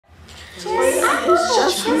It's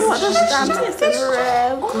just what does jam taste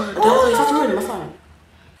real good. Oh, it's ruining my phone.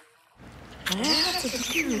 I have to do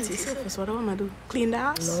community service. What do I want to do? Clean the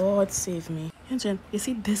house? Lord save me. You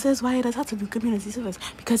see, this is why it does have to do community service.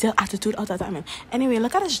 Because your attitude all the time. Anyway,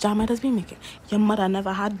 look at this jam it has been making. Your mother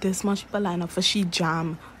never had this much people line up for she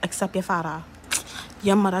jam. Except your father.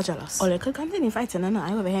 Your mother jealous. Or you could continue fighting and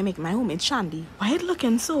I over here make my homemade shandy. Why it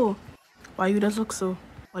looking so? Why you just look so?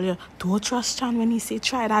 Well, you don't trust Chan when he say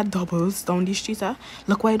try that doubles down the street, huh?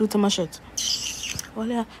 Look why you do to my shit. Well,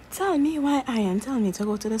 yeah, tell me why I am telling me to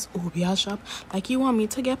go to this OBR shop. Like you want me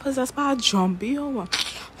to get possessed by a zombie or what?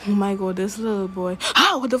 Oh my god, this little boy.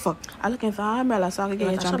 Ah, what the fuck? I'm looking for an umbrella so I can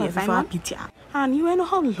get a zombie before I beat ya. And you ain't know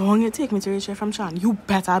how long it take me to reach here from Chan. You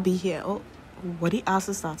better be here. Oh, what the ass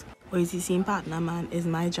is that? Or is he same partner, man? Is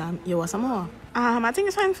my jam. You want some more? I think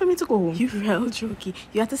it's time for me to go home. You real jokey.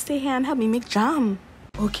 You have to stay here and help me make jam.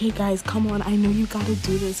 Okay, guys, come on. I know you gotta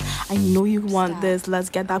do this. I know you want this. Let's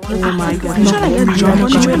get that. Oh my god. I'm trying to get jam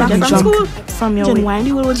on your way back from school. From your way. Why in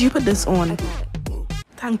the world would you put this on?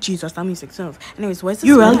 Thank Jesus, that music too. Anyways, where's this?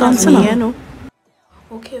 You well done, son. No.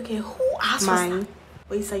 Okay. Who asked mine?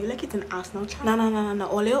 Wait, so you like it in ass now? No.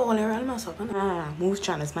 All your mess up. Move,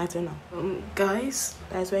 Chan. It's my turn now. Guys,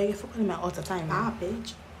 why you fucking me all the time?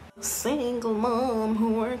 Bitch. Single mom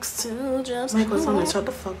who works 2 jobs. My god, shut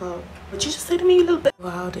the fuck up. What you just say to me, you little bit?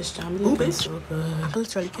 Wow, this jam is so good. I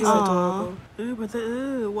literally kissed it. Ooh,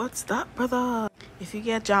 brother, what's that, brother? If you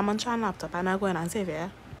get jam on Chan laptop, I'm not going and save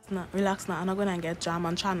it. No, relax now. I'm not going to get jam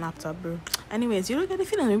on Chan laptop, bro. Anyways, you don't get the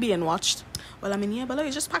feeling of being watched. Well, I'm in here, but look,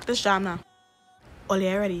 you just pack this jam now. All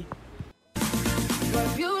you ready?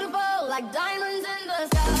 You're beautiful like diamonds in the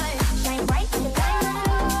sky. Shine bright like a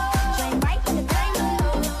diamond. Shine bright like a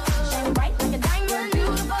diamond. Shine bright like a diamond. You're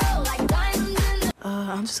beautiful like diamonds in the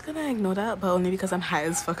I'm just gonna ignore that, but only because I'm high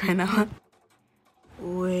as fuck right now.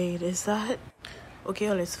 Wait, is that... Okay,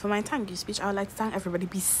 Olis, for my thank you speech, I would like to thank everybody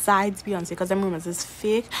besides Beyonce, because them rumors is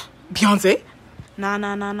fake. Beyonce? Nah,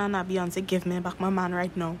 Beyonce, give me back my man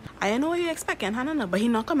right now. I know what you're expecting, Hannah, but he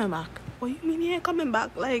not coming back. What you mean he ain't coming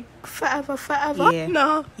back? Like, forever? Yeah.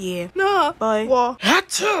 No. Yeah. No. Boy. What?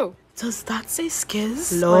 Achoo! Does that say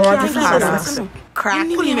skizz? Lord, the crack.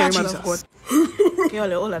 Holy Mary, Jesus. Okay,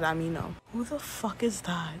 all of that me now. Who the fuck is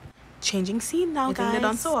that? Changing scene now, guys. They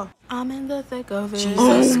done so. I'm in the thick of it.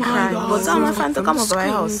 Jesus Christ. But tell my friend to come over my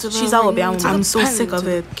house. She's out there. I'm so sick of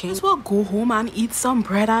it. Just well go home and eat some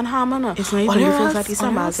bread and ham. It's not even the feels like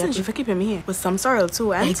some bad. You for keeping me here with some sorrel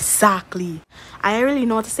too. Exactly. I ain't really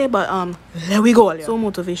know what to say, but there we go. So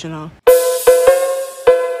motivational.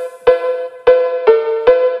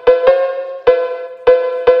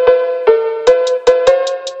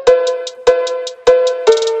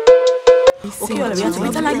 Okay, we have to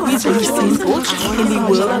pretend like we're in the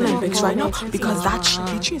World Olympics right now because that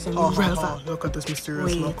shit is real fast. Look at this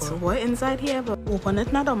mysterious locker. What inside here? But open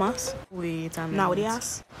it now, dumbass. Wait, now the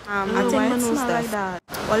ass. I think my nose like that.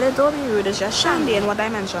 Well, it don't be rude. It's just Shandy in what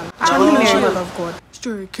dimension? Shandy, Mary, of God.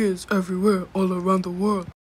 Stray kids everywhere, all around the world.